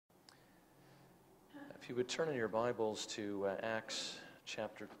you would turn in your Bibles to Acts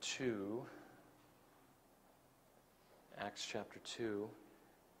chapter 2. Acts chapter 2.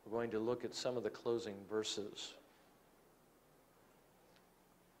 We're going to look at some of the closing verses.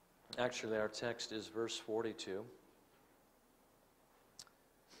 Actually, our text is verse 42.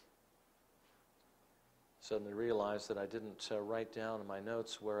 Suddenly realized that I didn't write down in my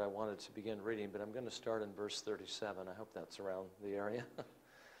notes where I wanted to begin reading, but I'm going to start in verse 37. I hope that's around the area.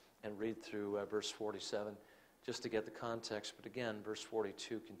 And read through verse 47 just to get the context. But again, verse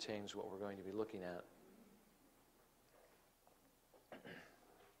 42 contains what we're going to be looking at.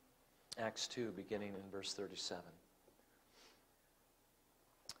 Acts 2, beginning in verse 37.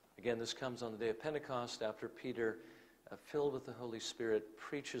 Again, this comes on the day of Pentecost after Peter, filled with the Holy Spirit,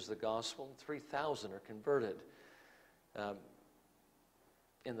 preaches the gospel. 3,000 are converted.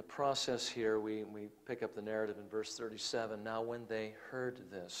 In the process here, we pick up the narrative in verse 37. Now when they heard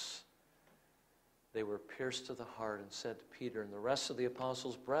this, they were pierced to the heart and said to Peter and the rest of the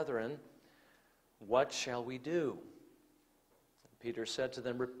apostles, "Brethren, what shall we do?" And Peter said to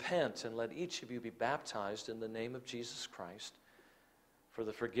them, "Repent and let each of you be baptized in the name of Jesus Christ for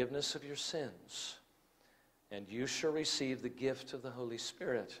the forgiveness of your sins, and you shall receive the gift of the Holy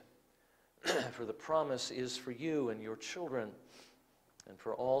Spirit. For the promise is for you and your children, and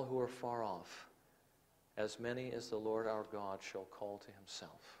for all who are far off, as many as the Lord our God shall call to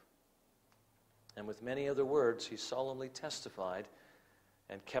himself." And with many other words he solemnly testified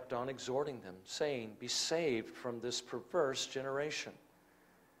and kept on exhorting them, saying, "Be saved from this perverse generation."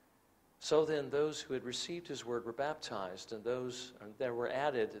 So then those who had received his word were baptized, and there were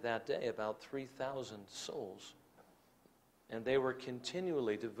added that day about 3,000 souls. And they were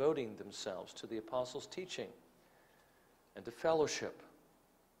continually devoting themselves to the apostles' teaching and to fellowship,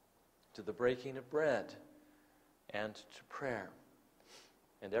 to the breaking of bread, and to prayer.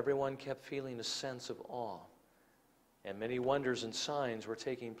 And everyone kept feeling a sense of awe. And many wonders and signs were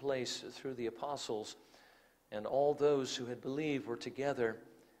taking place through the apostles, and all those who had believed were together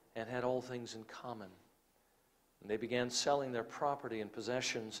and had all things in common. And they began selling their property and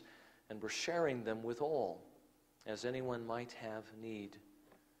possessions and were sharing them with all, as anyone might have need.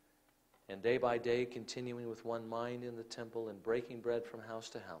 And day by day, continuing with one mind in the temple and breaking bread from house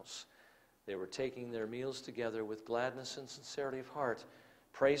to house, they were taking their meals together with gladness and sincerity of heart,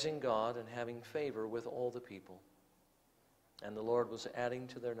 praising God and having favor with all the people. And the Lord was adding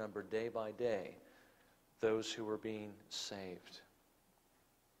to their number day by day those who were being saved.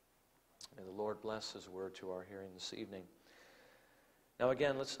 May the Lord bless his word to our hearing this evening. Now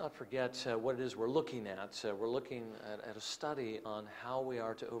again, let's not forget what it is we're looking at. We're looking at a study on how we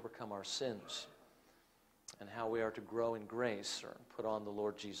are to overcome our sins and how we are to grow in grace or put on the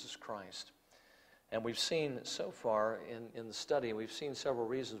Lord Jesus Christ. And we've seen so far in the study, we've seen several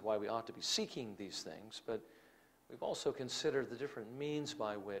reasons why we ought to be seeking these things, but we've also considered the different means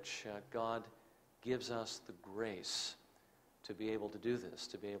by which God gives us the grace to be able to do this,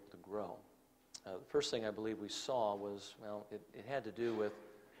 to be able to grow. The first thing I believe we saw was, it had to do with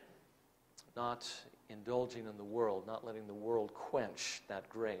not indulging in the world, not letting the world quench that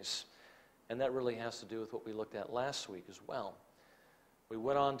grace. And that really has to do with what we looked at last week as well. We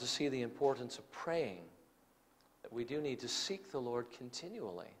went on to see the importance of praying, that we do need to seek the Lord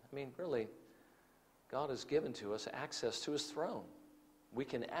continually. I mean, really, God has given to us access to his throne. We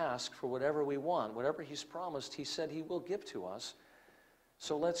can ask for whatever we want. Whatever he's promised, he said he will give to us.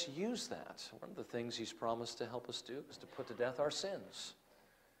 So let's use that. One of the things he's promised to help us do is to put to death our sins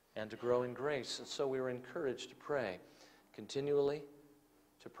and to grow in grace. And so we were encouraged to pray continually,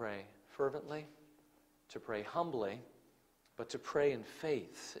 to pray fervently, to pray humbly, but to pray in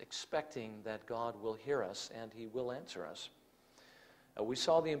faith, expecting that God will hear us and he will answer us. We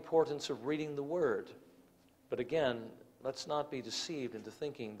saw the importance of reading the Word. But again, let's not be deceived into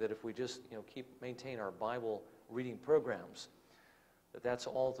thinking that if we just maintain our Bible reading programs, that's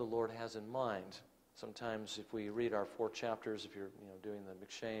all the Lord has in mind. Sometimes if we read our 4 chapters, if you're doing the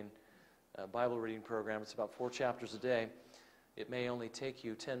McShane Bible reading program, it's about 4 chapters a day. It may only take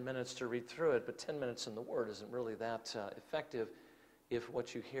you 10 minutes to read through it, but 10 minutes in the Word isn't really that effective if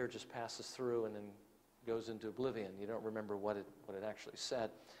what you hear just passes through and then goes into oblivion. You don't remember what it actually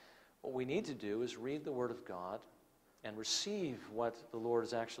said. What we need to do is read the Word of God and receive what the Lord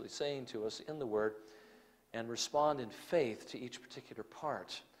is actually saying to us in the Word and respond in faith to each particular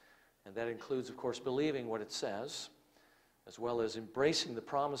part. And that includes, of course, believing what it says, as well as embracing the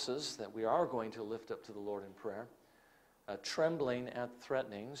promises that we are going to lift up to the Lord in prayer, trembling at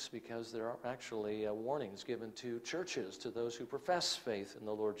threatenings, because there are actually warnings given to churches, to those who profess faith in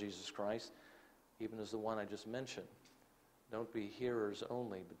the Lord Jesus Christ, even as the one I just mentioned. Don't be hearers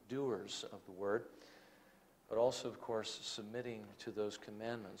only, but doers of the word. but also, of course, submitting to those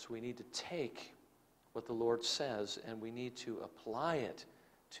commandments. We need to take what the Lord says and we need to apply it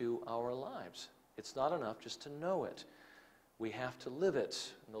to our lives. It's not enough just to know it. We have to live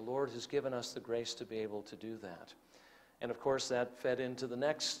it, and the Lord has given us the grace to be able to do that. And of course, that fed into the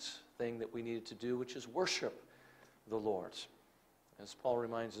next thing that we needed to do, which is worship the Lord. As Paul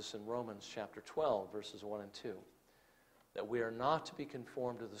reminds us in Romans chapter 12, verses 1 and 2, that we are not to be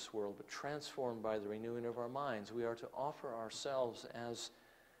conformed to this world, but transformed by the renewing of our minds. We are to offer ourselves as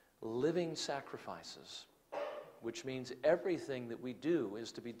living sacrifices, which means everything that we do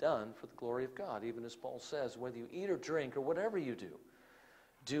is to be done for the glory of God. Even as Paul says, whether you eat or drink or whatever you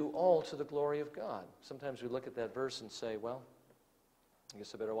do all to the glory of God. Sometimes we look at that verse and say, well, I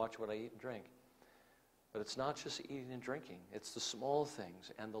guess I better watch what I eat and drink. But it's not just eating and drinking. It's the small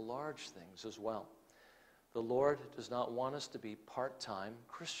things and the large things as well. The Lord does not want us to be part-time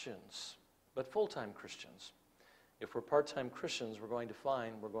Christians, but full-time Christians. If we're part-time Christians, we're going to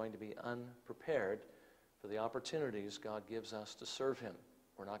find we're going to be unprepared for the opportunities God gives us to serve Him.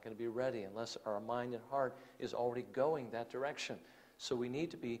 We're not going to be ready unless our mind and heart is already going that direction. So we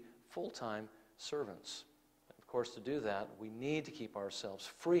need to be full-time servants. Of course, to do that, we need to keep ourselves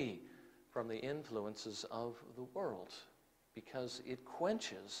free from the influences of the world because it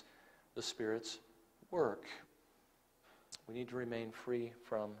quenches the Spirit's work. We need to remain free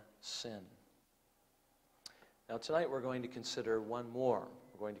from sin. Now, tonight we're going to consider one more.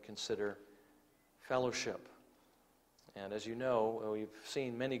 We're going to consider fellowship. And as you know, we've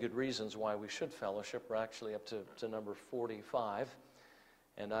seen many good reasons why we should fellowship. We're actually up to number 45.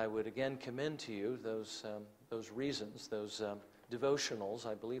 And I would again commend to you those reasons, those devotionals.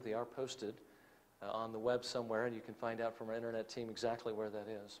 I believe they are posted on the web somewhere, and you can find out from our internet team exactly where that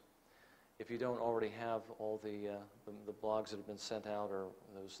is. If you don't already have all the blogs that have been sent out, or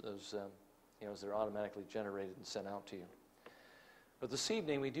those they're automatically generated and sent out to you. But this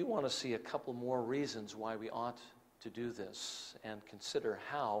evening, we do want to see a couple more reasons why we ought to do this and consider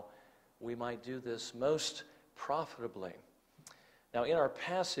how we might do this most profitably. Now, in our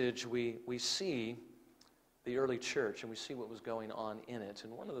passage, we see the early church, and we see what was going on in it.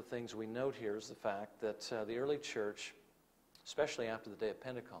 And one of the things we note here is the fact that the early church, especially after the day of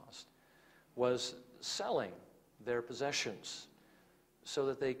Pentecost, was selling their possessions so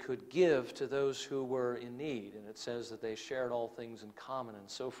that they could give to those who were in need. And it says that they shared all things in common and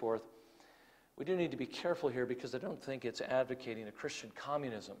so forth. We do need to be careful here because I don't think it's advocating a Christian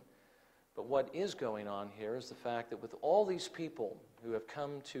communism. But what is going on here is the fact that with all these people who have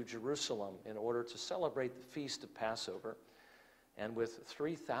come to Jerusalem in order to celebrate the feast of Passover, and with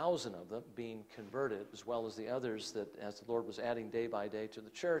 3,000 of them being converted, as well as the others that as the Lord was adding day by day to the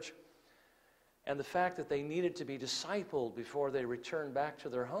church, and the fact that they needed to be discipled before they returned back to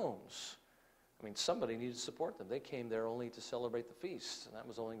their homes. I mean, somebody needed to support them. They came there only to celebrate the feast, and that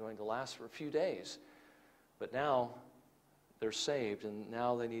was only going to last for a few days. But now they're saved, and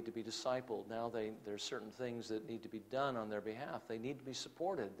now they need to be discipled. Now there's certain things that need to be done on their behalf. They need to be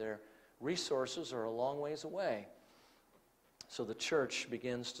supported. Their resources are a long ways away. So the church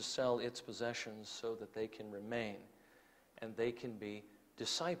begins to sell its possessions so that they can remain, and they can be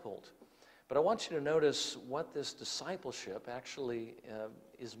discipled. But I want you to notice what this discipleship actually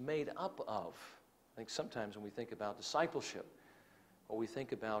is made up of. I think sometimes when we think about discipleship, what we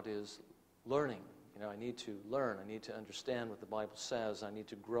think about is learning. You know, I need to learn. I need to understand what the Bible says. I need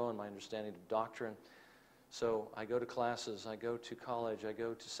to grow in my understanding of doctrine. So I go to classes, I go to college, I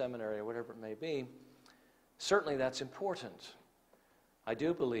go to seminary, or whatever it may be. Certainly that's important. I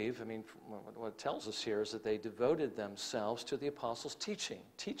do believe, what it tells us here is that they devoted themselves to the apostles' teaching.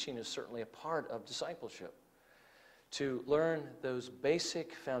 Teaching is certainly a part of discipleship. To learn those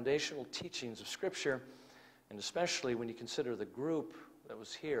basic foundational teachings of Scripture, and especially when you consider the group that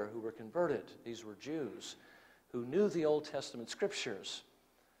was here who were converted. These were Jews who knew the Old Testament Scriptures,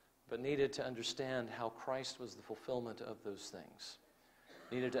 but needed to understand how Christ was the fulfillment of those things.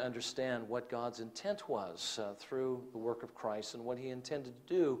 Needed to understand what God's intent was through the work of Christ and what He intended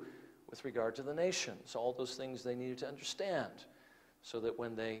to do with regard to the nations. All those things they needed to understand so that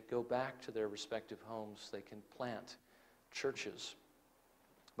when they go back to their respective homes, they can plant churches.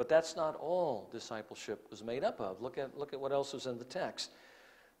 But that's not all discipleship was made up of. Look at what else was in the text.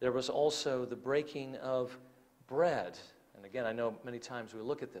 There was also the breaking of bread. And again, I know many times we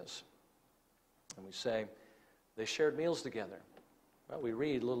look at this and we say, they shared meals together. Well, we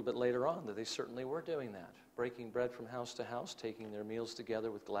read a little bit later on that they certainly were doing that, breaking bread from house to house, taking their meals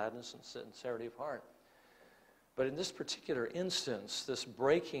together with gladness and sincerity of heart. But in this particular instance, this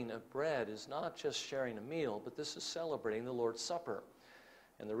breaking of bread is not just sharing a meal, but this is celebrating the Lord's Supper.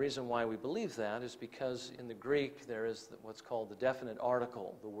 And the reason why we believe that is because in the Greek there is what's called the definite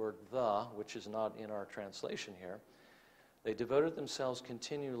article, the word the, which is not in our translation here. They devoted themselves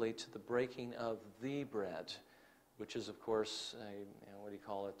continually to the breaking of the bread, which is, of course,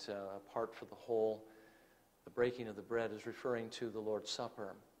 a part for the whole. The breaking of the bread is referring to the Lord's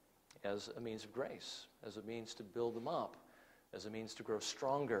Supper as a means of grace, as a means to build them up, as a means to grow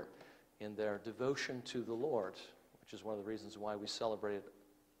stronger in their devotion to the Lord, which is one of the reasons why we celebrate it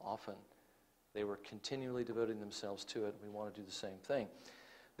often. They were continually devoting themselves to it. We want to do the same thing.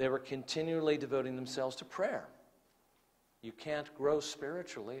 They were continually devoting themselves to prayer. You can't grow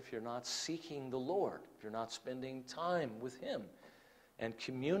spiritually if you're not seeking the Lord, if you're not spending time with Him and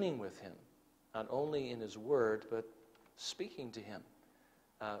communing with Him, not only in His Word, but speaking to Him,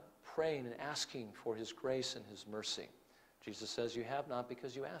 praying and asking for His grace and His mercy. Jesus says, you have not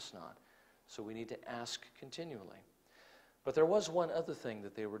because you ask not. So we need to ask continually. But there was one other thing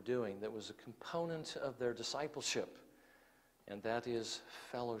that they were doing that was a component of their discipleship, and that is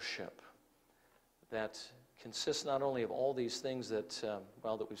fellowship. That consists not only of all these things that,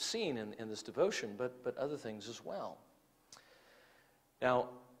 that we've seen in this devotion, but other things as well. Now,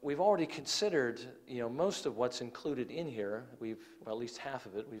 we've already considered, most of what's included in here. At least half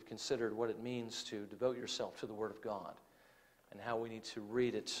of it, we've considered what it means to devote yourself to the Word of God and how we need to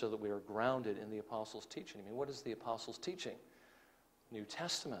read it so that we are grounded in the Apostles' teaching. I mean, what is the Apostles' teaching? New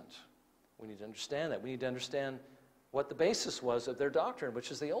Testament. We need to understand that. We need to understand what the basis was of their doctrine,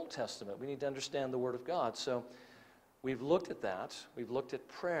 which is the Old Testament. We need to understand the Word of God. So we've looked at that. We've looked at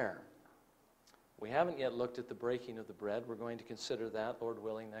prayer. We haven't yet looked at the breaking of the bread. We're going to consider that, Lord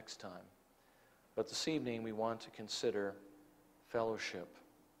willing, next time. But this evening we want to consider fellowship.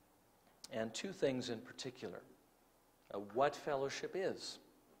 And two things in particular. What fellowship is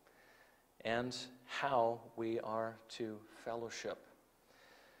and how we are to fellowship.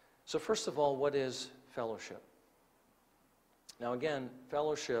 So first of all, what is fellowship? Now again,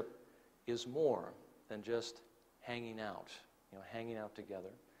 fellowship is more than just hanging out, hanging out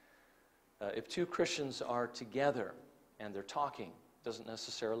together. If two Christians are together and they're talking, doesn't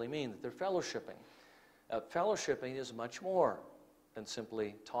necessarily mean that they're fellowshipping. Fellowshipping is much more than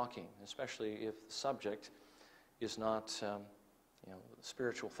simply talking, especially if the subject is not,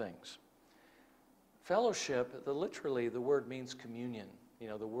 spiritual things. Fellowship, literally, the word means communion.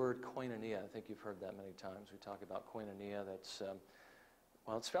 The word koinonia, I think you've heard that many times. We talk about koinonia. That's,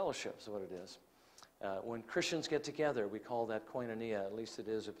 it's fellowship is what it is. When Christians get together, we call that koinonia. At least it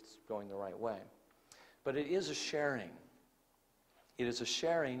is if it's going the right way. But it is a sharing. It is a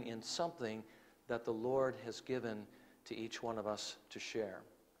sharing in something that the Lord has given to each one of us to share.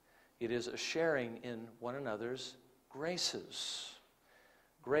 It is a sharing in one another's graces.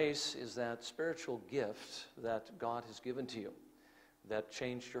 Grace is that spiritual gift that God has given to you that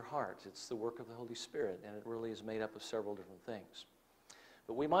changed your heart. It's the work of the Holy Spirit, and it really is made up of several different things.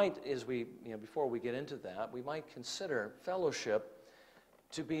 But we might, before we get into that, we might consider fellowship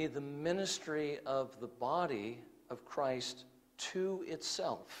to be the ministry of the body of Christ to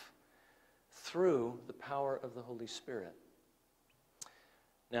itself through the power of the Holy Spirit.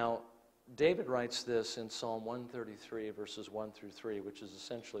 Now, David writes this in Psalm 133, verses 1 through 3, which is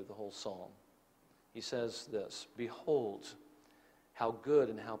essentially the whole psalm. He says this, "Behold, how good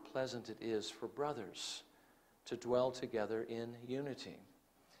and how pleasant it is for brothers to dwell together in unity.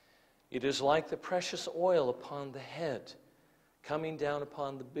 It is like the precious oil upon the head, coming down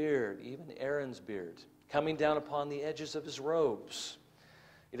upon the beard, even Aaron's beard, coming down upon the edges of his robes.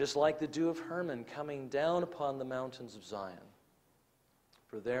 It is like the dew of Hermon coming down upon the mountains of Zion.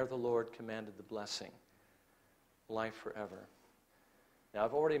 For there the Lord commanded the blessing, life forever." Now,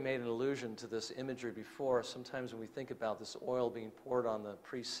 I've already made an allusion to this imagery before. Sometimes when we think about this oil being poured on the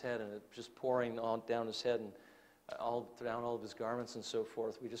priest's head and it just pouring on down his head and down all of his garments and so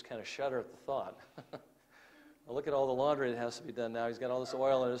forth, we just kind of shudder at the thought. Well, look at all the laundry that has to be done now. He's got all this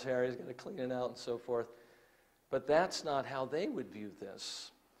oil in his hair. He's got to clean it out and so forth. But that's not how they would view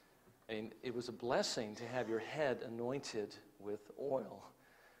this. I mean, it was a blessing to have your head anointed with oil.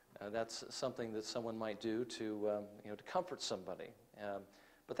 That's something that someone might do to comfort somebody.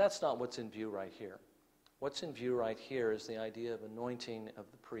 But that's not what's in view right here. What's in view right here is the idea of anointing of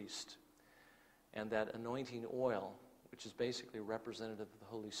the priest. And that anointing oil, which is basically representative of the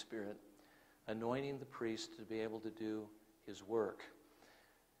Holy Spirit, anointing the priest to be able to do his work.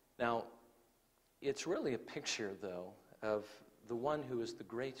 Now, it's really a picture, though, of the one who is the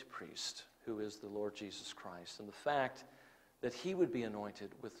great priest, who is the Lord Jesus Christ, and the fact that he would be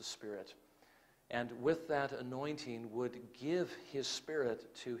anointed with the Spirit, and with that anointing would give his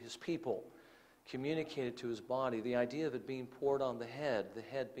Spirit to his people, communicated to his body. The idea of it being poured on the head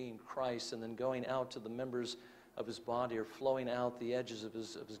being Christ, and then going out to the members of his body, or flowing out the edges of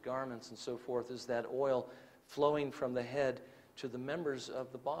his garments and so forth, is that oil flowing from the head to the members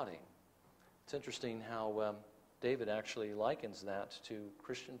of the body. It's interesting how David actually likens that to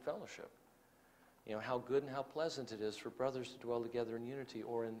Christian fellowship. You know, how good and how pleasant it is for brothers to dwell together in unity,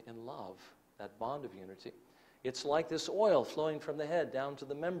 or in love, that bond of unity. It's like this oil flowing from the head down to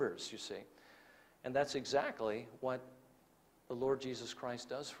the members, you see. And that's exactly what the Lord Jesus Christ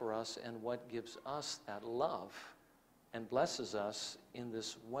does for us, and what gives us that love and blesses us in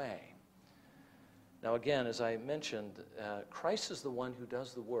this way. Now again, as I mentioned, Christ is the one who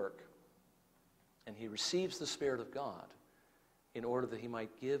does the work, and he receives the Spirit of God in order that he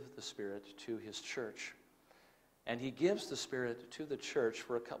might give the Spirit to his church. And he gives the Spirit to the church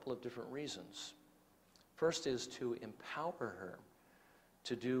for a couple of different reasons. First is to empower her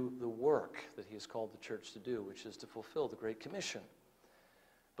to do the work that he has called the church to do, which is to fulfill the Great Commission.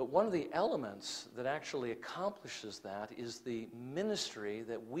 But one of the elements that actually accomplishes that is the ministry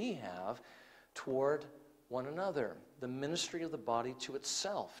that we have toward one another, the ministry of the body to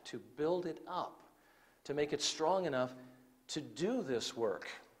itself, to build it up, to make it strong enough to do this work,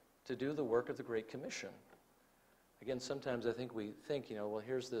 to do the work of the Great Commission. Again, sometimes I think we think, well,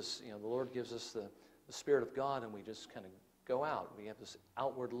 here's this, the Lord gives us the Spirit of God, and we just kind of go out. We have this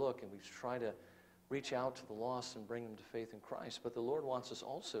outward look, and we try to reach out to the lost and bring them to faith in Christ. But the Lord wants us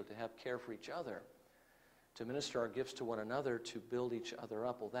also to have care for each other, to minister our gifts to one another, to build each other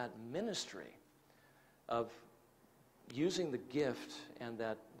up. Well, that ministry of using the gift and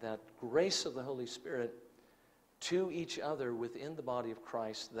that grace of the Holy Spirit to each other within the body of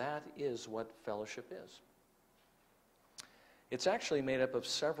Christ, that is what fellowship is. It's actually made up of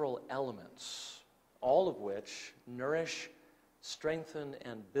several elements, all of which nourish, strengthen,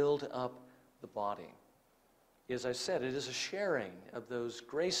 and build up the body. As I said, it is a sharing of those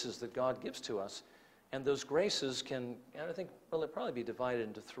graces that God gives to us, and those graces can, and I think, well, it'll probably be divided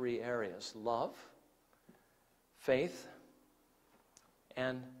into three areas: love, faith,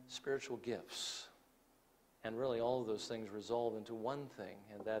 and spiritual gifts. And really all of those things resolve into one thing,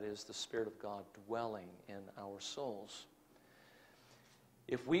 and that is the Spirit of God dwelling in our souls.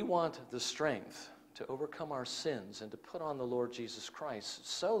 If we want the strength to overcome our sins and to put on the Lord Jesus Christ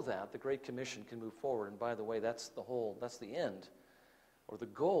so that the Great Commission can move forward, and by the way, that's the end, or the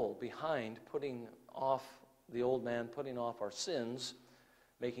goal behind putting off the old man, putting off our sins,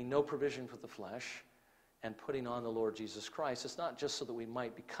 making no provision for the flesh, and putting on the Lord Jesus Christ. It's not just so that we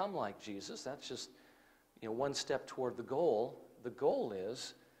might become like Jesus. That's just one step toward the goal. The goal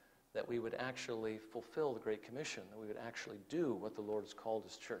is that we would actually fulfill the Great Commission, that we would actually do what the Lord has called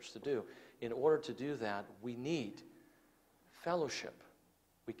his church to do. In order to do that, we need fellowship.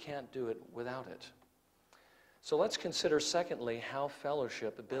 We can't do it without it. So let's consider, secondly, how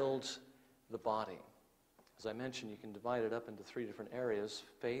fellowship builds the body. As I mentioned, you can divide it up into three different areas: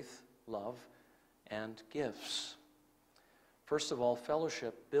 faith, love, and gifts. First of all,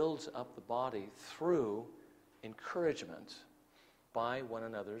 fellowship builds up the body through encouragement by one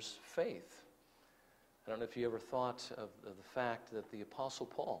another's faith. I don't know if you ever thought of the fact that the Apostle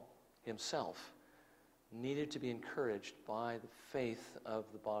Paul himself needed to be encouraged by the faith of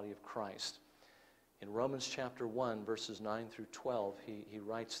the body of Christ. In Romans chapter 1, verses 9 through 12, he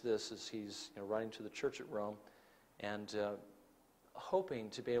writes this as he's writing to the church at Rome, and hoping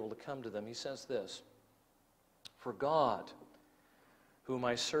to be able to come to them. He says this: "For God, whom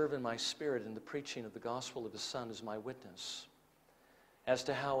I serve in my spirit in the preaching of the gospel of his Son, is my witness, as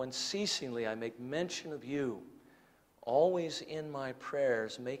to how unceasingly I make mention of you, always in my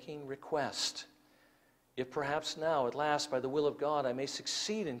prayers, making request, if perhaps now, at last, by the will of God, I may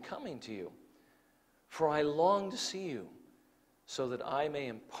succeed in coming to you. For I long to see you, so that I may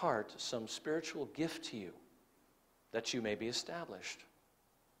impart some spiritual gift to you, that you may be established.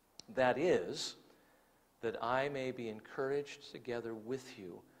 That is, that I may be encouraged together with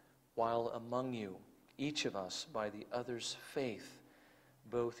you while among you, each of us by the other's faith,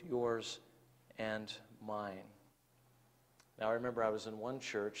 both yours and mine." Now, I remember I was in one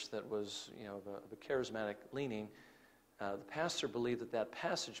church that was, of a charismatic leaning. The pastor believed that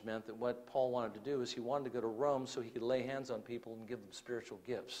passage meant that what Paul wanted to do is he wanted to go to Rome so he could lay hands on people and give them spiritual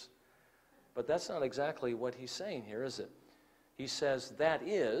gifts. But that's not exactly what he's saying here, is it? He says that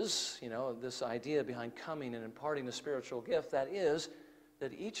is, this idea behind coming and imparting a spiritual gift, that is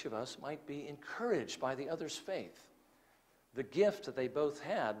that each of us might be encouraged by the other's faith. The gift that they both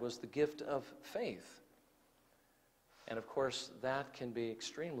had was the gift of faith. And of course, that can be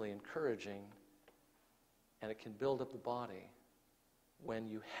extremely encouraging, and it can build up the body when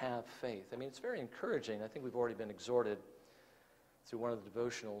you have faith. I mean, it's very encouraging. I think we've already been exhorted through one of the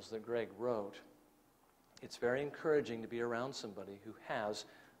devotionals that Greg wrote. It's very encouraging to be around somebody who has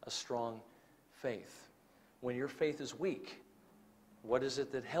a strong faith. When your faith is weak, what is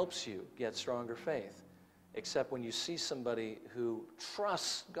it that helps you get stronger faith? Except when you see somebody who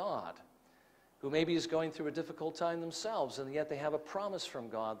trusts God, who maybe is going through a difficult time themselves, and yet they have a promise from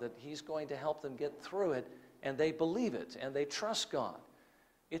God that He's going to help them get through it, and they believe it, and they trust God.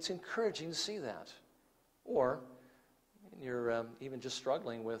 It's encouraging to see that. Or you're even just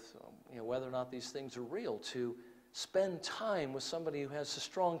struggling with whether or not these things are real, to spend time with somebody who has a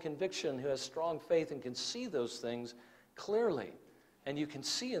strong conviction, who has strong faith, and can see those things clearly. And you can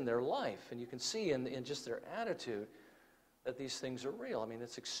see in their life, and you can see in just their attitude that these things are real. I mean,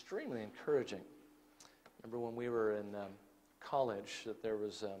 it's extremely encouraging. Remember when we were in college that there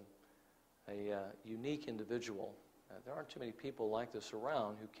was a unique individual. There aren't too many people like this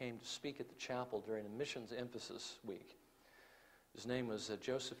around who came to speak at the chapel during a missions emphasis week. His name was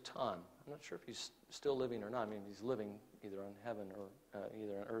Joseph Tan. I'm not sure if he's still living or not. I mean, he's living either on heaven or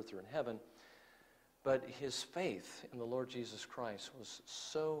either on earth or in heaven. But his faith in the Lord Jesus Christ was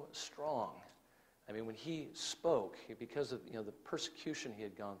so strong. I mean, when he spoke, because of the persecution he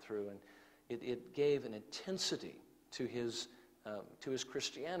had gone through, and it gave an intensity to his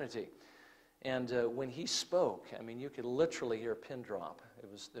Christianity. And when he spoke, I mean, you could literally hear a pin drop. It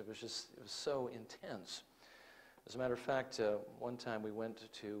was so intense. As a matter of fact, one time we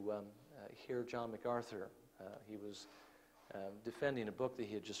went to hear John MacArthur. He was defending a book that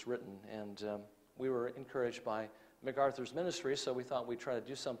he had just written, and we were encouraged by MacArthur's ministry, so we thought we'd try to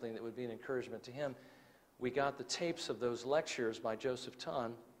do something that would be an encouragement to him. We got the tapes of those lectures by Joseph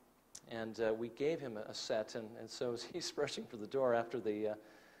Tan, and we gave him a set, and so as he's rushing for the door after the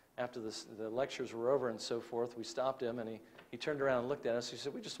lectures were over and so forth, we stopped him, and he turned around and looked at us. He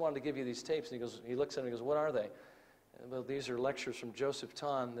said, "We just wanted to give you these tapes." And he looks at him and he goes, "What are they?" Well, these are lectures from Joseph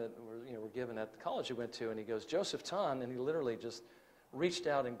Tan that were given at the college he went to. And he goes, "Joseph Tan," and he literally just reached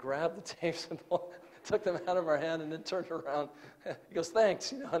out and grabbed the tapes and took them out of our hand and then turned around. He goes,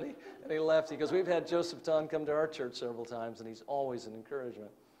 "Thanks," and he left. He goes, "We've had Joseph Tan come to our church several times, and he's always an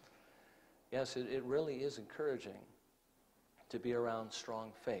encouragement." Yes, it really is encouraging to be around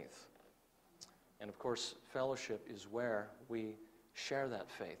strong faith. And of course, fellowship is where we share that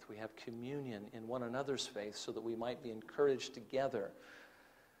faith. We have communion in one another's faith so that we might be encouraged together.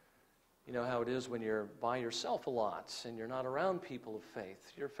 You know how it is when you're by yourself a lot and you're not around people of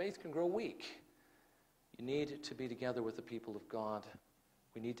faith. Your faith can grow weak. You need to be together with the people of God.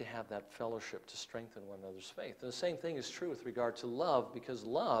 We need to have that fellowship to strengthen one another's faith. And the same thing is true with regard to love, because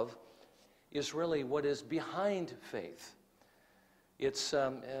love is really what is behind faith. It's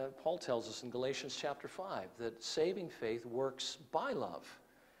Paul tells us in Galatians chapter 5 that saving faith works by love.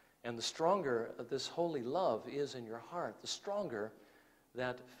 And the stronger this holy love is in your heart, the stronger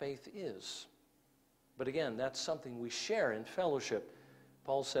that faith is. But again, that's something we share in fellowship.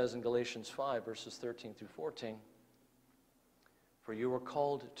 Paul says in Galatians 5, verses 13 through 14, "For you are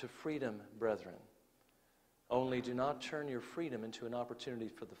called to freedom, brethren. Only do not turn your freedom into an opportunity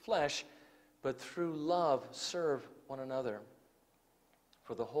for the flesh, but through love serve one another.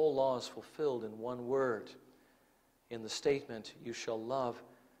 For the whole law is fulfilled in one word, in the statement, 'You shall love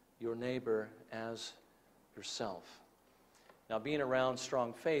your neighbor as yourself.'" Now, being around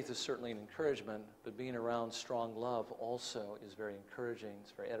strong faith is certainly an encouragement, but being around strong love also is very encouraging.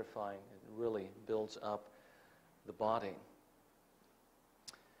 It's very edifying. It really builds up the body.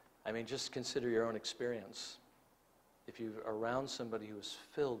 I mean, just consider your own experience. If you're around somebody who is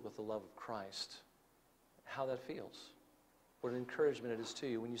filled with the love of Christ, how that feels. What an encouragement it is to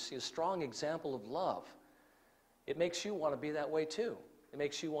you. When you see a strong example of love, it makes you want to be that way too. It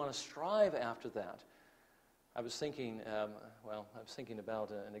makes you want to strive after that. I was thinking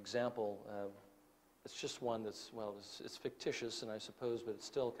about an example. It's just one that's, it's fictitious, and I suppose, but it's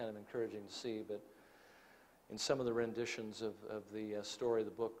still kind of encouraging to see. But in some of the renditions of the story,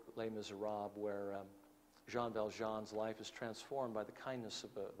 the book Les Miserables, where Jean Valjean's life is transformed by the kindness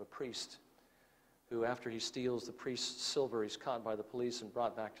of a priest, who, after he steals the priest's silver, he's caught by the police and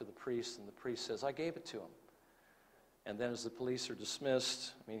brought back to the priest, and the priest says, "I gave it to him." And then as the police are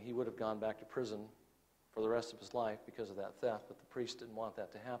dismissed, I mean, he would have gone back to prison for the rest of his life because of that theft, but the priest didn't want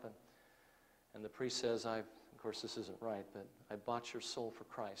that to happen. And the priest says, of course this isn't right, but "I bought your soul for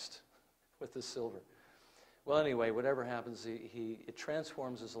Christ with this silver." Well, anyway, whatever happens, it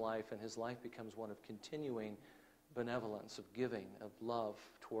transforms his life, and his life becomes one of continuing benevolence, of giving, of love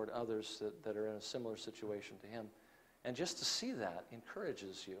toward others that are in a similar situation to him. And just to see that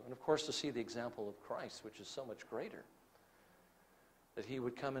encourages you. And of course, to see the example of Christ, which is so much greater. that he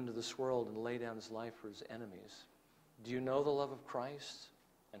would come into this world and lay down his life for his enemies. Do you know the love of Christ?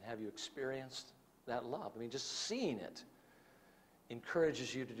 And have you experienced that love? I mean, just seeing it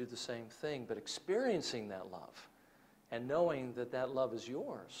encourages you to do the same thing, but experiencing that love and knowing that that love is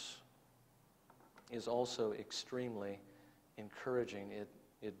yours is also extremely encouraging.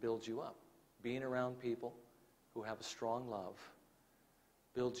 It builds you up. Being around people who have a strong love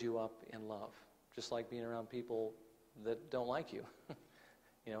builds you up in love, just like being around people that don't like you.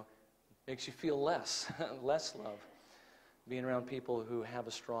 Makes you feel less love. Being around people who have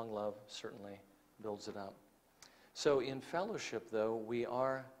a strong love certainly builds it up. So in fellowship, though, we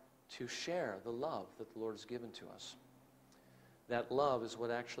are to share the love that the Lord has given to us. That love is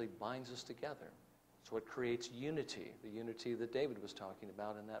what actually binds us together. It's what creates unity, the unity that David was talking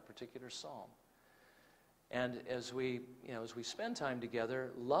about in that particular psalm. And as we spend time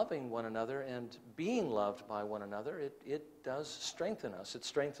together, loving one another and being loved by one another, it does strengthen us. It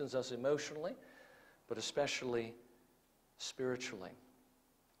strengthens us emotionally, but especially spiritually.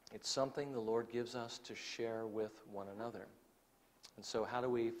 It's something the Lord gives us to share with one another. And so how do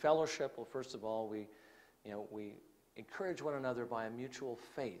we fellowship? Well, first of all, we encourage one another by a mutual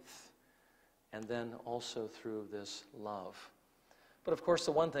faith, and then also through this love. But of course,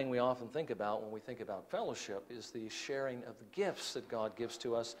 the one thing we often think about when we think about fellowship is the sharing of the gifts that God gives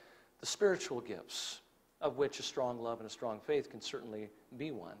to us, the spiritual gifts, of which a strong love and a strong faith can certainly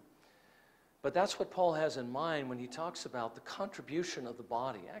be one. But that's what Paul has in mind when he talks about the contribution of the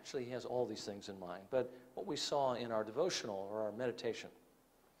body. Actually, he has all these things in mind, but what we saw in our devotional or our meditation.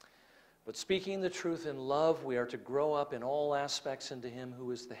 But speaking the truth in love, we are to grow up in all aspects into him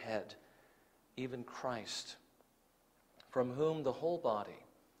who is the head, even Christ, from whom the whole body,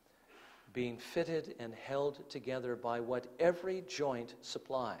 being fitted and held together by what every joint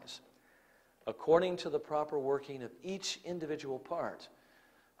supplies, according to the proper working of each individual part,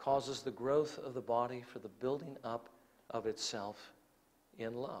 causes the growth of the body for the building up of itself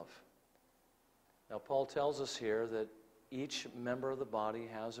in love. Now, Paul tells us here that each member of the body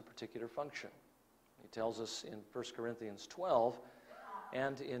has a particular function. He tells us in 1 Corinthians 12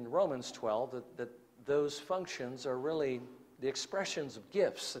 and in Romans 12 that those functions are really the expressions of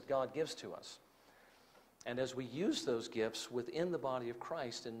gifts that God gives to us. And as we use those gifts within the body of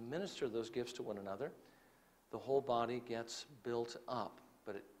Christ and minister those gifts to one another, the whole body gets built up.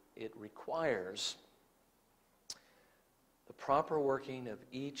 But it requires the proper working of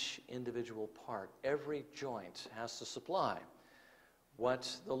each individual part. Every joint has to supply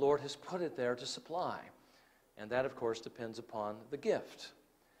what the Lord has put it there to supply. And that, of course, depends upon the gift.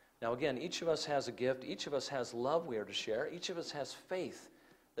 Now, again, each of us has a gift. Each of us has love we are to share. Each of us has faith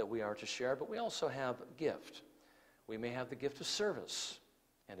that we are to share, but we also have a gift. We may have the gift of service,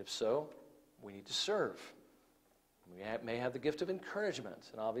 and if so, we need to serve. We may have the gift of encouragement,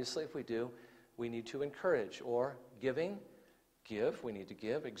 and obviously, if we do, we need to encourage. Or giving, give, we need to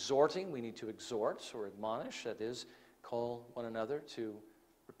give. Exhorting, we need to exhort or admonish, that is, call one another to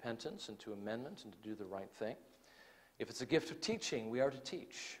repentance and to amendment and to do the right thing. If it's a gift of teaching, we are to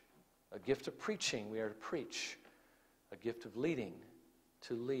teach. A gift of preaching, we are to preach. A gift of leading,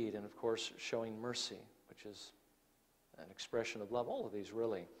 to lead. And of course, showing mercy, which is an expression of love. All of these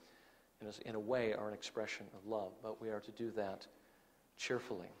really, in a way, are an expression of love. But we are to do that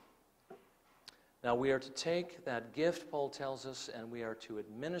cheerfully. Now, we are to take that gift, Paul tells us, and we are to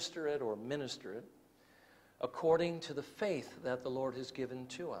administer it or minister it according to the faith that the Lord has given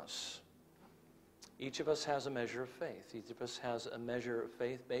to us. Each of us has a measure of faith. Each of us has a measure of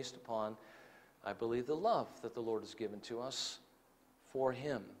faith based upon, I believe, the love that the Lord has given to us for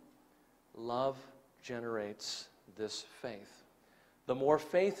him. Love generates this faith. The more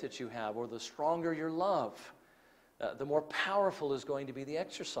faith that you have, or the stronger your love, the more powerful is going to be the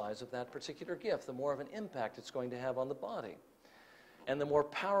exercise of that particular gift, the more of an impact it's going to have on the body. And the more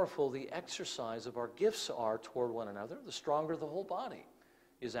powerful the exercise of our gifts are toward one another, the stronger the whole body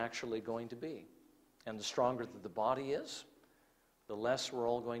is actually going to be. And the stronger that the body is, the less we're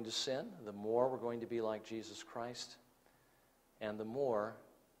all going to sin, the more we're going to be like Jesus Christ, and the more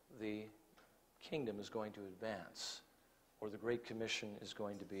the kingdom is going to advance, or the Great Commission is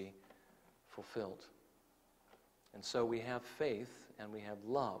going to be fulfilled. And so we have faith, and we have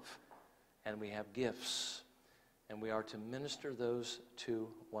love, and we have gifts, and we are to minister those to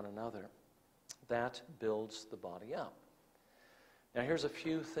one another. That builds the body up. Now, here's a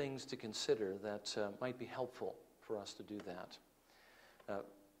few things to consider that might be helpful for us to do that.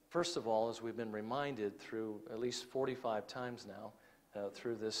 First of all, as we've been reminded through at least 45 times now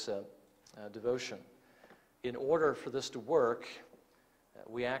through this devotion, in order for this to work,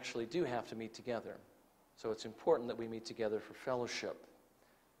 we actually do have to meet together. So it's important that we meet together for fellowship.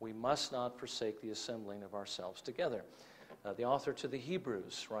 We must not forsake the assembling of ourselves together. The author to the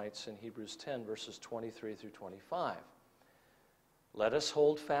Hebrews writes in Hebrews 10, verses 23 through 25, "Let us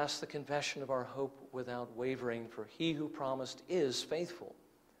hold fast the confession of our hope without wavering, for he who promised is faithful.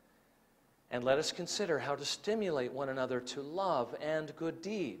 And let us consider how to stimulate one another to love and good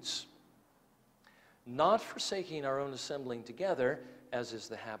deeds, not forsaking our own assembling together, as is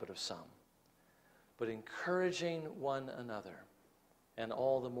the habit of some, but encouraging one another, and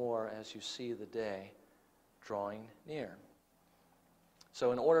all the more as you see the day drawing near."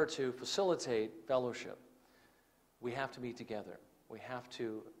 So in order to facilitate fellowship, we have to meet together. We have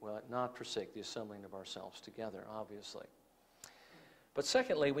to not forsake the assembling of ourselves together, obviously. But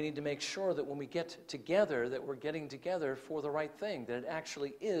secondly, we need to make sure that when we get together, that we're getting together for the right thing, that it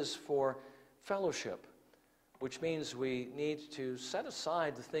actually is for fellowship, which means we need to set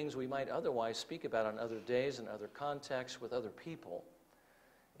aside the things we might otherwise speak about on other days and other contexts with other people,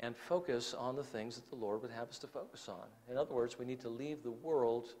 and focus on the things that the Lord would have us to focus on. In other words, we need to leave the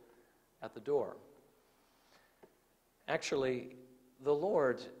world at the door. Actually, the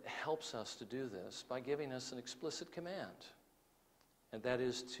Lord helps us to do this by giving us an explicit command, and that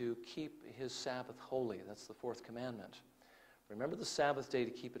is to keep his Sabbath holy. That's the fourth commandment. Remember the Sabbath day to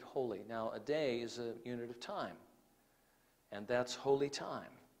keep it holy. Now, a day is a unit of time, and that's holy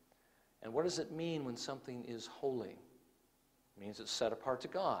time. And what does it mean when something is holy? It means it's set apart to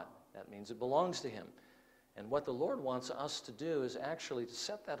God. That means it belongs to him. And what the Lord wants us to do is actually to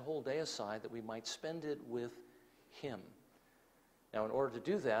set that whole day aside that we might spend it with him. Now, in order to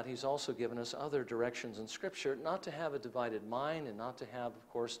do that, he's also given us other directions in Scripture, not to have a divided mind and not to have, of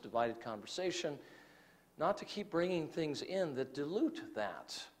course, divided conversation, not to keep bringing things in that dilute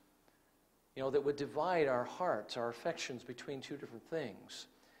that, that would divide our hearts, our affections between two different things.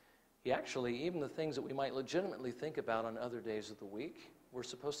 He actually, even the things that we might legitimately think about on other days of the week, we're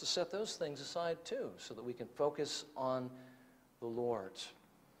supposed to set those things aside too, so that we can focus on the Lord.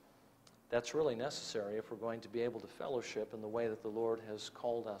 That's really necessary if we're going to be able to fellowship in the way that the Lord has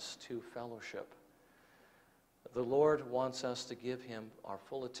called us to fellowship. The Lord wants us to give him our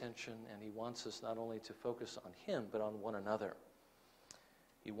full attention, and he wants us not only to focus on him, but on one another.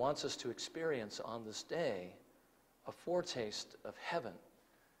 He wants us to experience on this day a foretaste of heaven.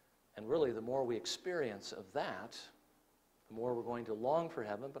 And really, the more we experience of that, the more we're going to long for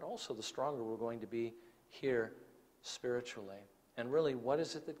heaven, but also the stronger we're going to be here spiritually. And really, what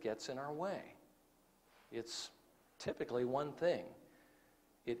is it that gets in our way? It's typically one thing.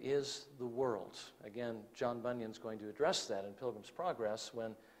 It is the world. Again, John Bunyan's going to address that in Pilgrim's Progress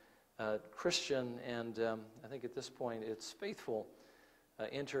when Christian and I think at this point it's faithful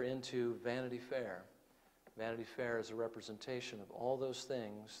enter into Vanity Fair. Vanity Fair is a representation of all those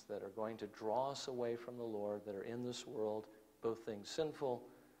things that are going to draw us away from the Lord, that are in this world, both things sinful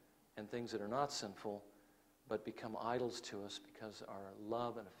and things that are not sinful, but become idols to us because our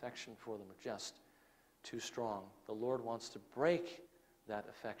love and affection for them are just too strong. The Lord wants to break that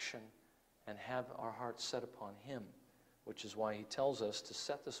affection and have our hearts set upon him, which is why he tells us to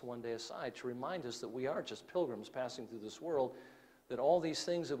set this one day aside to remind us that we are just pilgrims passing through this world, that all these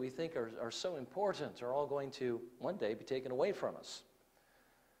things that we think are so important are all going to one day be taken away from us.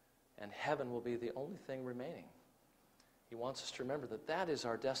 And heaven will be the only thing remaining. He wants us to remember that that is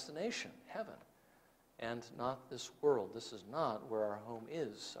our destination, heaven, and not this world. This is not where our home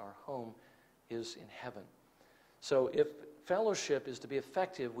is. Our home is in heaven. So if fellowship is to be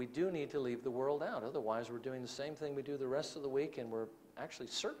effective, we do need to leave the world out. Otherwise, we're doing the same thing we do the rest of the week, and we're actually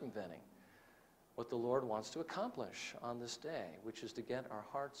circumventing what the Lord wants to accomplish on this day, which is to get our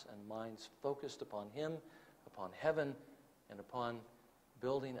hearts and minds focused upon him, upon heaven, and upon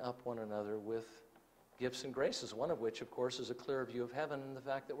building up one another with gifts and graces, one of which, of course, is a clear view of heaven and the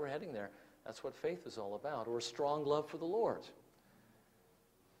fact that we're heading there. That's what faith is all about, or a strong love for the Lord.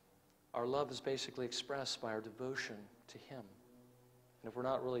 Our love is basically expressed by our devotion to him. And if we're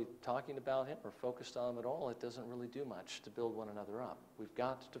not really talking about him or focused on him at all, it doesn't really do much to build one another up. We've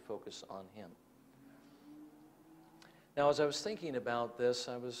got to focus on him. Now, as I was thinking about this,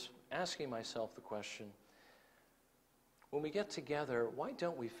 I was asking myself the question, when we get together, why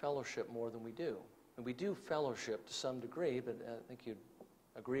don't we fellowship more than we do? And we do fellowship to some degree, but I think you'd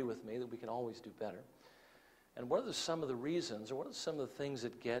agree with me that we can always do better. And what are some of the reasons, or what are some of the things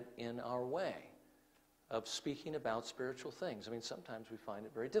that get in our way of speaking about spiritual things? I mean, sometimes we find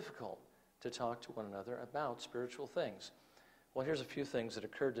it very difficult to talk to one another about spiritual things. Well, here's a few things that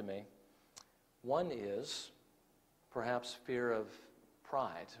occurred to me. One is perhaps fear of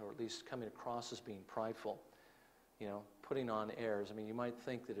pride, or at least coming across as being prideful, putting on airs. I mean, you might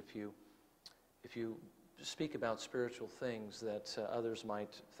think that if you speak about spiritual things that others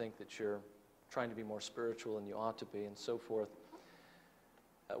might think that you're trying to be more spiritual than you ought to be and so forth.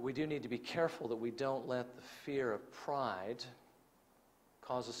 We do need to be careful that we don't let the fear of pride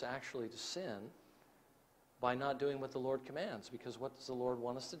cause us actually to sin by not doing what the Lord commands. Because what does the Lord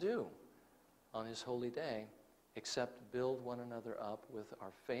want us to do on His holy day except build one another up with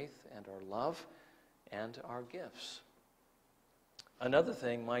our faith and our love and our gifts? Another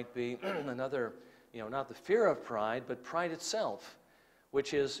thing might be another, not the fear of pride, but pride itself,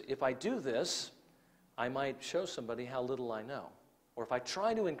 which is, if I do this, I might show somebody how little I know. Or if I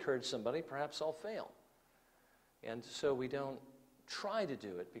try to encourage somebody, perhaps I'll fail. And so we don't try to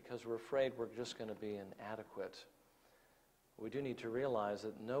do it because we're afraid we're just going to be inadequate. We do need to realize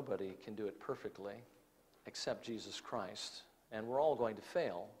that nobody can do it perfectly except Jesus Christ. And we're all going to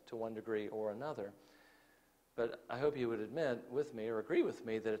fail to one degree or another. But I hope you would admit with me or agree with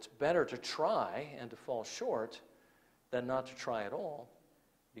me that it's better to try and to fall short than not to try at all,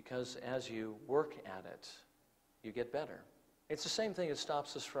 because as you work at it, you get better. It's the same thing that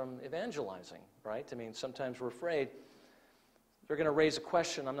stops us from evangelizing, right? I mean, sometimes we're afraid they're going to raise a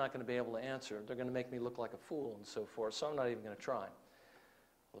question I'm not going to be able to answer. They're going to make me look like a fool and so forth, so I'm not even going to try.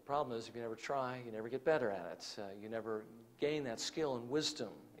 Well, the problem is if you never try, you never get better at it. You never gain that skill and wisdom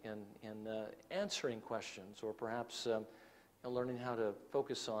in answering questions, or perhaps learning how to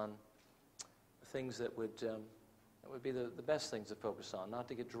focus on things that would be the best things to focus on, not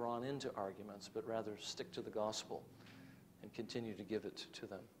to get drawn into arguments, but rather stick to the gospel and continue to give it to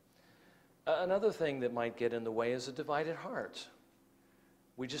them. Another thing that might get in the way is a divided heart.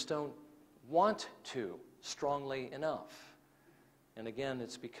 We just don't want to strongly enough. And again,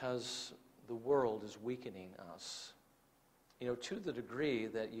 it's because the world is weakening us. To the degree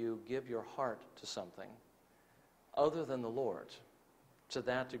that you give your heart to something other than the Lord, to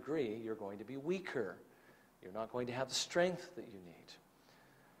that degree you're going to be weaker. You're not going to have the strength that you need.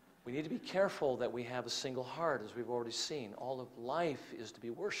 We need to be careful that we have a single heart, as we've already seen. All of life is to be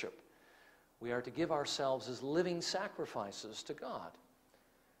worship. We are to give ourselves as living sacrifices to God.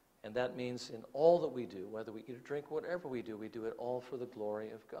 And that means in all that we do, whether we eat or drink, whatever we do it all for the glory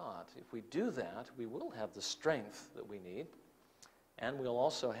of God. If we do that, we will have the strength that we need, and we'll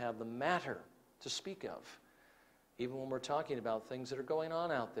also have the matter to speak of. Even when we're talking about things that are going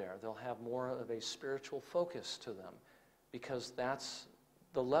on out there, they'll have more of a spiritual focus to them, because that's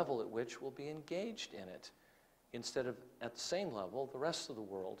the level at which we'll be engaged in it, instead of at the same level the rest of the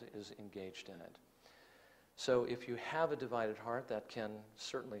world is engaged in it. So if you have a divided heart, that can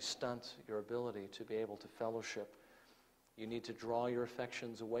certainly stunt your ability to be able to fellowship. You need to draw your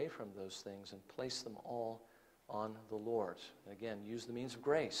affections away from those things and place them all on the Lord. And again, use the means of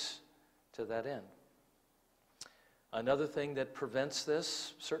grace to that end. Another thing that prevents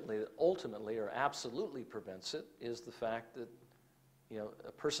this, certainly ultimately or absolutely prevents it, is the fact that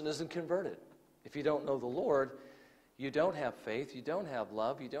a person isn't converted. If you don't know the Lord, you don't have faith, you don't have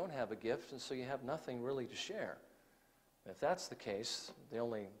love, you don't have a gift, and so you have nothing really to share. If that's the case, the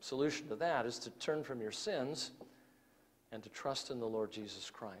only solution to that is to turn from your sins and to trust in the Lord Jesus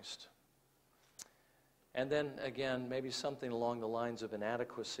Christ. And then, again, maybe something along the lines of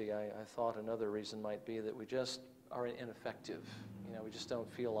inadequacy. I thought another reason might be that we just are ineffective. We just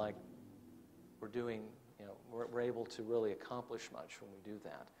don't feel like we're doing, we're able to really accomplish much when we do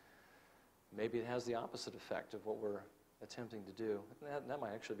that. Maybe it has the opposite effect of what we're attempting to do. That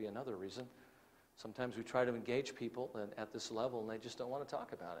might actually be another reason. Sometimes we try to engage people at this level and they just don't want to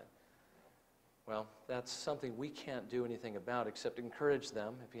talk about it. Well, that's something we can't do anything about except encourage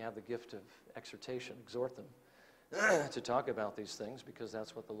them. If you have the gift of exhortation, exhort them to talk about these things, because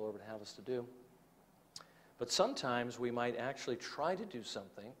that's what the Lord would have us to do. But sometimes we might actually try to do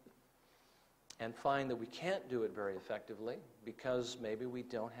something and find that we can't do it very effectively because maybe we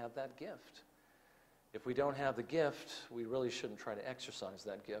don't have that gift. If we don't have the gift, we really shouldn't try to exercise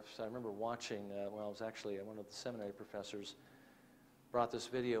that gift. I remember watching, when I was actually one of the seminary professors brought this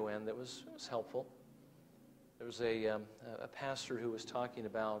video in that was helpful. There was a pastor who was talking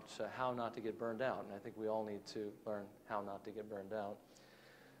about how not to get burned out, and I think we all need to learn how not to get burned out.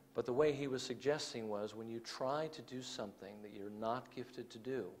 But the way he was suggesting was, when you try to do something that you're not gifted to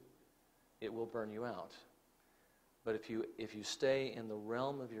do, it will burn you out. But if you stay in the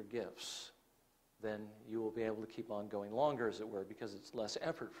realm of your gifts, then you will be able to keep on going longer, as it were, because it's less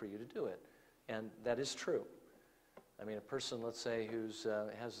effort for you to do it. And that is true. I mean, a person, let's say, who's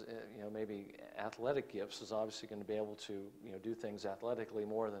has maybe athletic gifts is obviously going to be able to do things athletically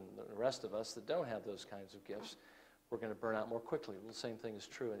more than the rest of us that don't have those kinds of gifts. We're going to burn out more quickly. Well, the same thing is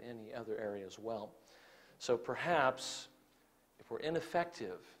true in any other area as well. So perhaps if we're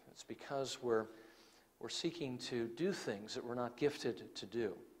ineffective, it's because we're we're seeking to do things that we're not gifted to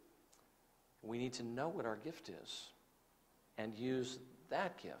do. We need to know what our gift is and use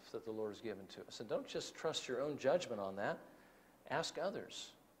that gift that the Lord has given to us. And don't just trust your own judgment on that. Ask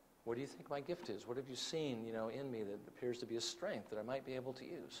others, what do you think my gift is? What have you seen, in me that appears to be a strength that I might be able to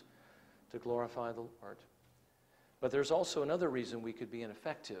use to glorify the Lord? But there's also another reason we could be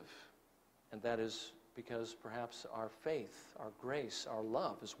ineffective, and that is because perhaps our faith, our grace, our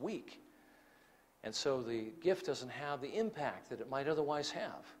love is weak. And so the gift doesn't have the impact that it might otherwise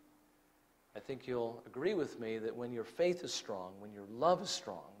have. I think you'll agree with me that when your faith is strong, when your love is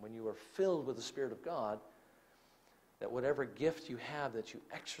strong, when you are filled with the Spirit of God, that whatever gift you have that you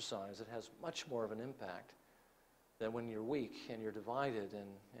exercise, it has much more of an impact than when you're weak and you're divided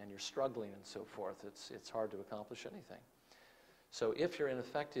and you're struggling and so forth. It's hard to accomplish anything. So if you're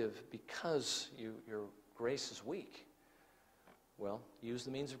ineffective because your grace is weak, well, use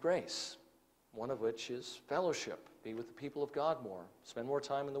the means of grace, one of which is fellowship. Be with the people of God more. Spend more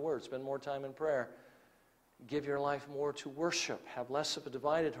time in the Word. Spend more time in prayer. Give your life more to worship. Have less of a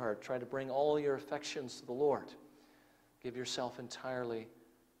divided heart. Try to bring all your affections to the Lord. Give yourself entirely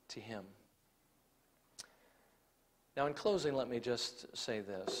to Him. Now, in closing, let me just say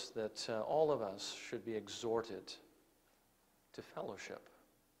this, that all of us should be exhorted to fellowship.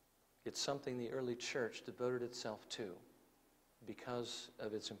 It's something the early church devoted itself to because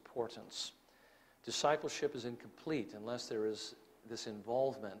of its importance. Discipleship is incomplete unless there is this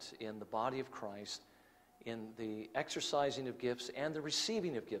involvement in the body of Christ, in the exercising of gifts and the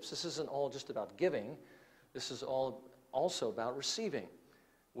receiving of gifts. This isn't all just about giving. This is all also about receiving.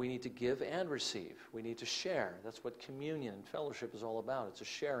 We need to give and receive. We need to share. That's what communion and fellowship is all about. It's a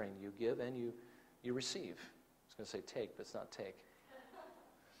sharing. You give and you receive. I was going to say take, but it's not take.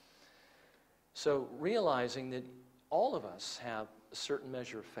 So realizing that all of us have a certain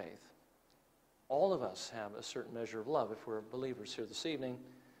measure of faith. All of us have a certain measure of love if we're believers here this evening.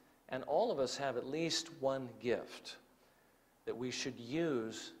 And all of us have at least one gift that we should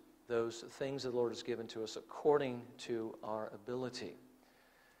use those things that the Lord has given to us according to our ability.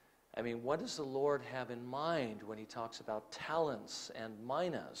 I mean, what does the Lord have in mind when He talks about talents and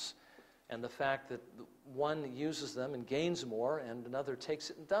minas and the fact that one uses them and gains more and another takes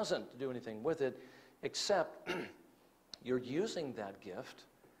it and doesn't do anything with it, except you're using that gift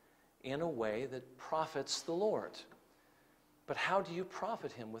in a way that profits the Lord. But how do you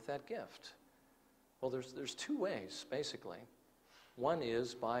profit Him with that gift? Well, there's two ways, basically. One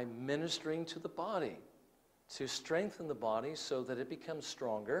is by ministering to the body, to strengthen the body so that it becomes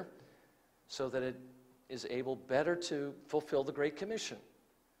stronger, so that it is able better to fulfill the Great Commission.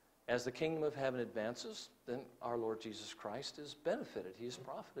 As the kingdom of heaven advances, then our Lord Jesus Christ is benefited. He is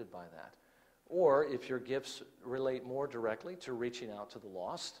profited by that. Or if your gifts relate more directly to reaching out to the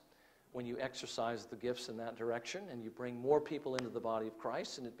lost, when you exercise the gifts in that direction and you bring more people into the body of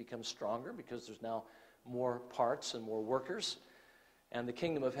Christ and it becomes stronger because there's now more parts and more workers, and the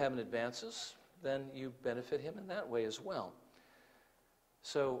kingdom of heaven advances, then you benefit Him in that way as well.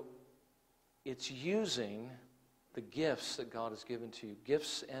 So it's using the gifts that God has given to you,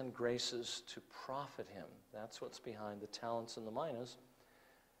 gifts and graces to profit Him. That's what's behind the talents and the minas.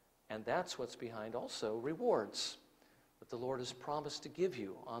 And that's what's behind also rewards that the Lord has promised to give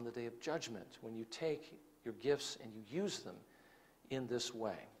you on the day of judgment when you take your gifts and you use them in this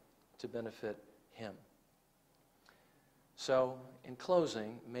way to benefit Him. So, in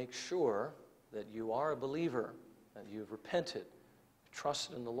closing, make sure that you are a believer, that you've repented,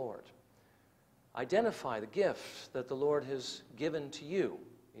 trusted in the Lord. Identify the gift that the Lord has given to you.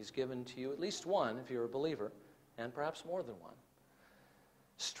 He's given to you at least one if you're a believer, and perhaps more than one.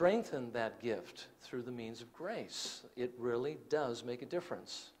 Strengthen that gift through the means of grace. It really does make a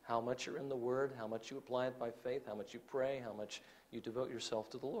difference. How much you're in the Word, how much you apply it by faith, how much you pray, how much you devote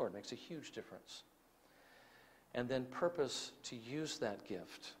yourself to the Lord makes a huge difference. And then purpose to use that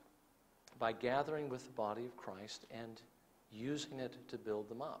gift by gathering with the body of Christ and using it to build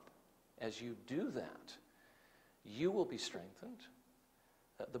them up. As you do that, you will be strengthened.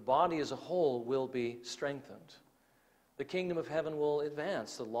 The body as a whole will be strengthened. The kingdom of heaven will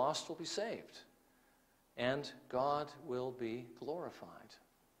advance. The lost will be saved. And God will be glorified.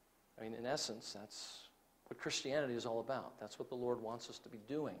 I mean, in essence, that's what Christianity is all about. That's what the Lord wants us to be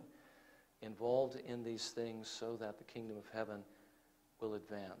doing. Involved in these things so that the kingdom of heaven will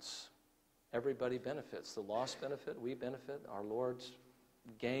advance. Everybody benefits. The lost benefit, we benefit. Our Lord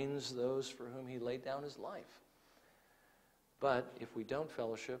gains those for whom He laid down His life. But if we don't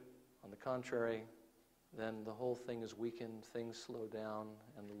fellowship, on the contrary, then the whole thing is weakened, things slow down,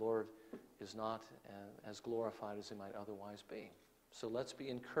 and the Lord is not as glorified as He might otherwise be. So let's be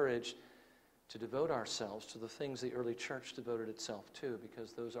encouraged to devote ourselves to the things the early church devoted itself to,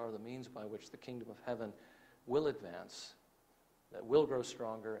 because those are the means by which the kingdom of heaven will advance, that will grow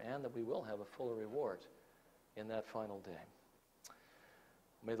stronger, and that we will have a fuller reward in that final day.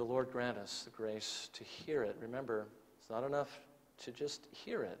 May the Lord grant us the grace to hear it. Remember, it's not enough to just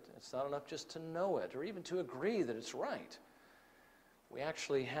hear it. It's not enough just to know it or even to agree that it's right. We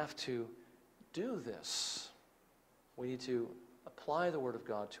actually have to do this. We need to apply the Word of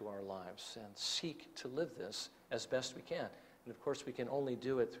God to our lives and seek to live this as best we can. And of course, we can only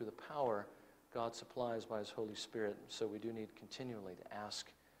do it through the power God supplies by His Holy Spirit. So we do need continually to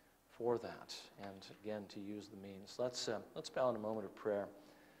ask for that and, again, to use the means. Let's bow in a moment of prayer.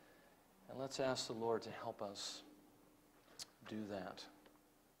 And let's ask the Lord to help us do that.